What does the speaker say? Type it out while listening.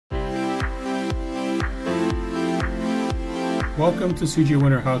Welcome to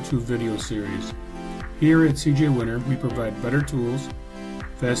Cjwinter How-To video series. Here at Cjwinter, we provide better tools,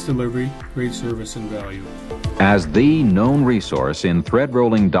 fast delivery, great service, and value. As the known resource in thread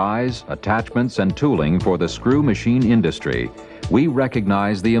rolling dies, attachments, and tooling for the screw machine industry, we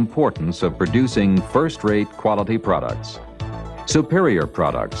recognize the importance of producing first-rate quality products. Superior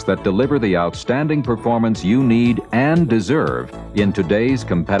products that deliver the outstanding performance you need and deserve in today's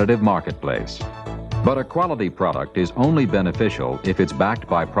competitive marketplace. But a quality product is only beneficial if it's backed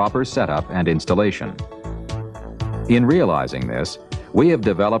by proper setup and installation. In realizing this, we have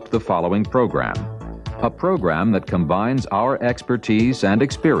developed the following program. A program that combines our expertise and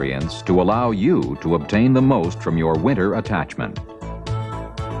experience to allow you to obtain the most from your winter attachment.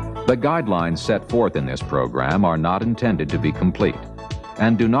 The guidelines set forth in this program are not intended to be complete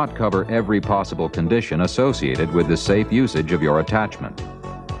and do not cover every possible condition associated with the safe usage of your attachment.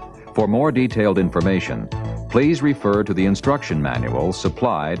 For more detailed information, please refer to the instruction manual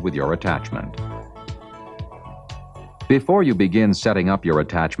supplied with your attachment. Before you begin setting up your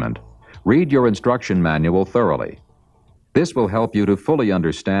attachment, read your instruction manual thoroughly. This will help you to fully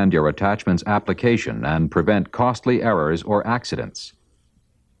understand your attachment's application and prevent costly errors or accidents.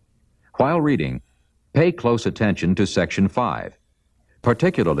 While reading, pay close attention to Section 5,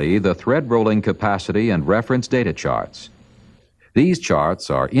 particularly the thread rolling capacity and reference data charts. These charts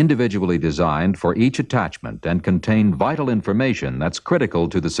are individually designed for each attachment and contain vital information that's critical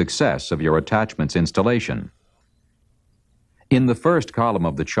to the success of your attachment's installation. In the first column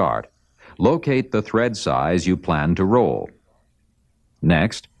of the chart, locate the thread size you plan to roll.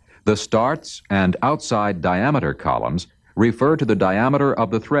 Next, the starts and outside diameter columns refer to the diameter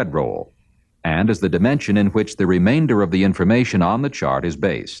of the thread roll and is the dimension in which the remainder of the information on the chart is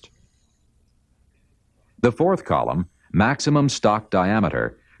based. The fourth column, maximum stock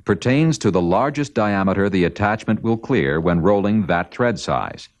diameter, pertains to the largest diameter the attachment will clear when rolling that thread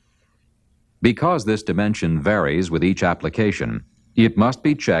size. Because this dimension varies with each application, it must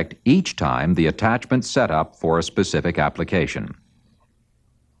be checked each time the attachment set up for a specific application.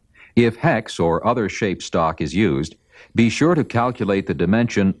 If hex or other shape stock is used, be sure to calculate the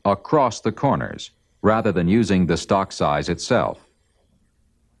dimension across the corners rather than using the stock size itself.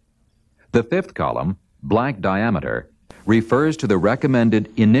 The fifth column, blank diameter, refers to the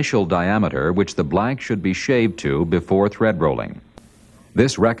recommended initial diameter which the blank should be shaved to before thread rolling.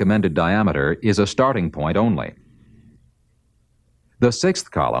 This recommended diameter is a starting point only. The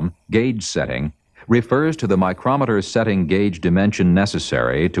sixth column, gauge setting, refers to the micrometer setting gauge dimension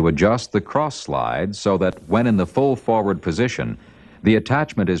necessary to adjust the cross slide so that when in the full forward position, the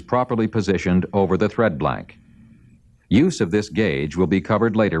attachment is properly positioned over the thread blank. Use of this gauge will be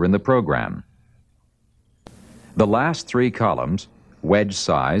covered later in the program. The last three columns, wedge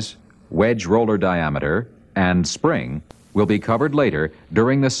size, wedge roller diameter, and spring, will be covered later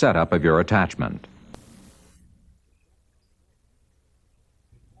during the setup of your attachment.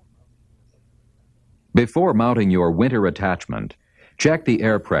 Before mounting your winter attachment, check the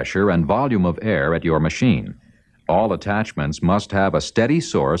air pressure and volume of air at your machine. All attachments must have a steady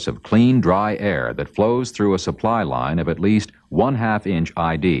source of clean, dry air that flows through a supply line of at least 1/2 inch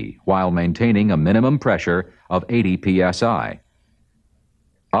ID while maintaining a minimum pressure of 80 psi.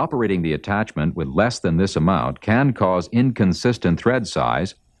 Operating the attachment with less than this amount can cause inconsistent thread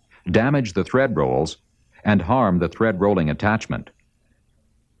size, damage the thread rolls, and harm the thread rolling attachment.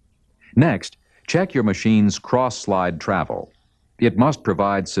 Next, check your machine's cross-slide travel. It must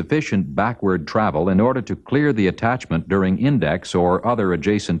provide sufficient backward travel in order to clear the attachment during index or other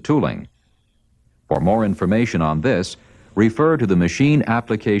adjacent tooling. For more information on this, refer to the machine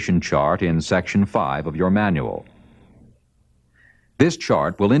application chart in Section 5 of your manual. This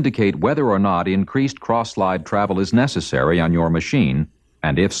chart will indicate whether or not increased cross-slide travel is necessary on your machine,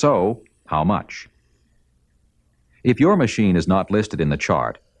 and if so, how much. If your machine is not listed in the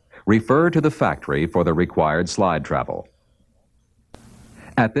chart, refer to the factory for the required slide travel.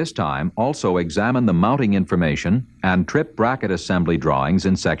 At this time, also examine the mounting information and trip bracket assembly drawings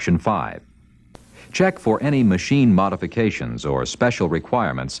in Section 5. Check for any machine modifications or special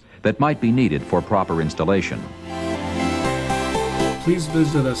requirements that might be needed for proper installation. Please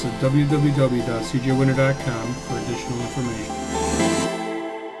visit us at www.cjwinter.com for additional information.